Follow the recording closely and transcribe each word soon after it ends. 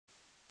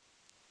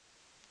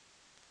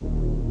Give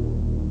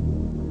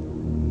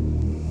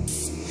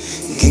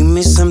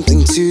me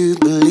something to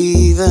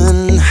believe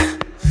in,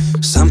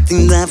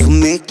 something that will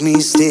make me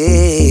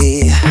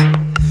stay.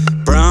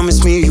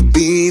 Promise me you'll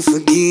be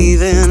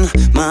forgiven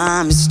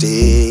my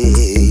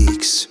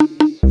mistakes.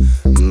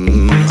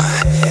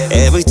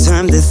 Every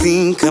time they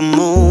think I'm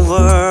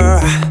over,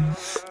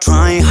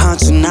 trying hard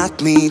to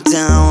knock me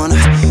down,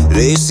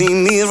 they see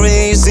me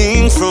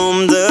rising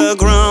from the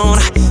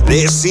ground.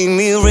 They see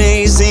me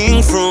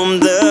rising from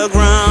the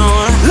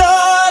ground.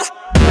 Lord,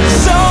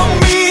 show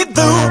me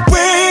the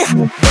way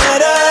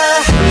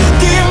better.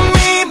 Give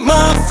me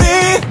my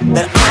faith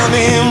that I'm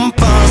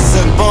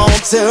impossible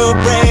to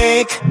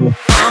break.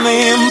 I'm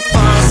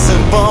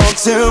impossible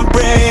to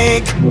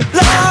break.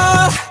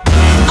 Lord,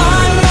 I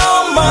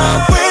know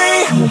my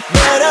way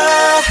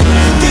better.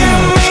 Give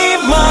me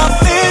my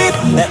faith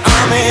that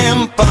I'm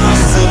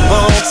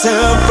impossible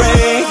to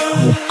break.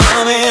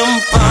 I'm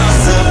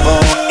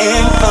impossible,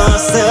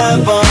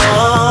 impossible.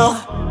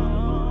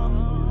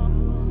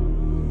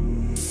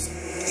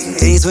 In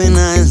days when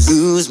I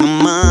lose my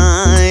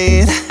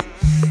mind,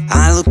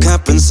 I look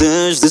up and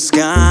search the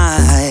sky.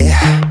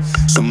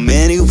 So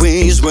many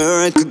ways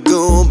where I could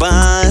go,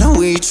 but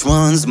which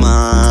one's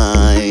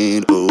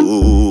mine?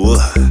 Oh,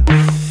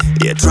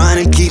 you're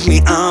trying to keep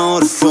me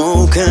out of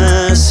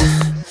focus,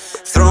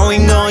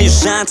 throwing all your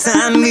shots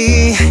at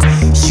me.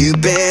 You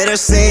better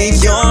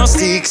save your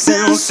sticks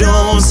and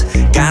stones,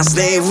 'cause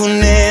they will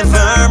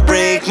never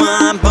break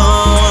my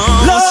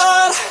bones.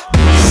 Lord,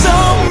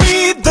 show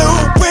me the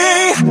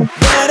way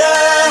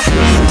better.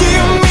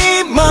 Give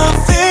me my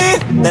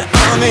faith that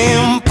I'm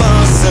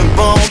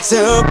impossible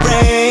to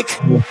break.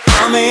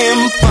 I'm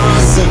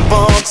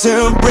impossible to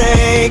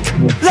break.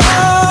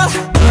 Lord,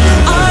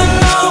 I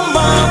know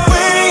my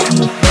way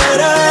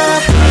better.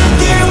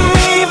 Give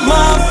me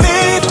my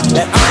faith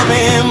that I'm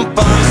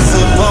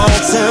impossible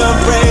to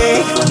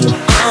break.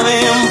 I'm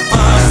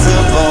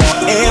impossible,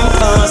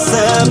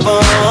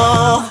 impossible.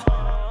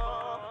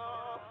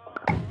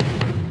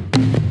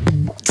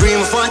 Dream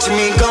of watching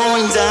me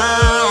going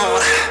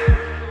down,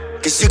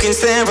 'cause you can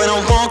stand when I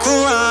walk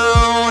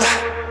around.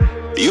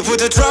 You put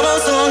the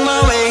troubles on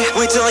my way.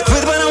 Wait till I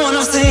quit, but I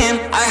wanna stay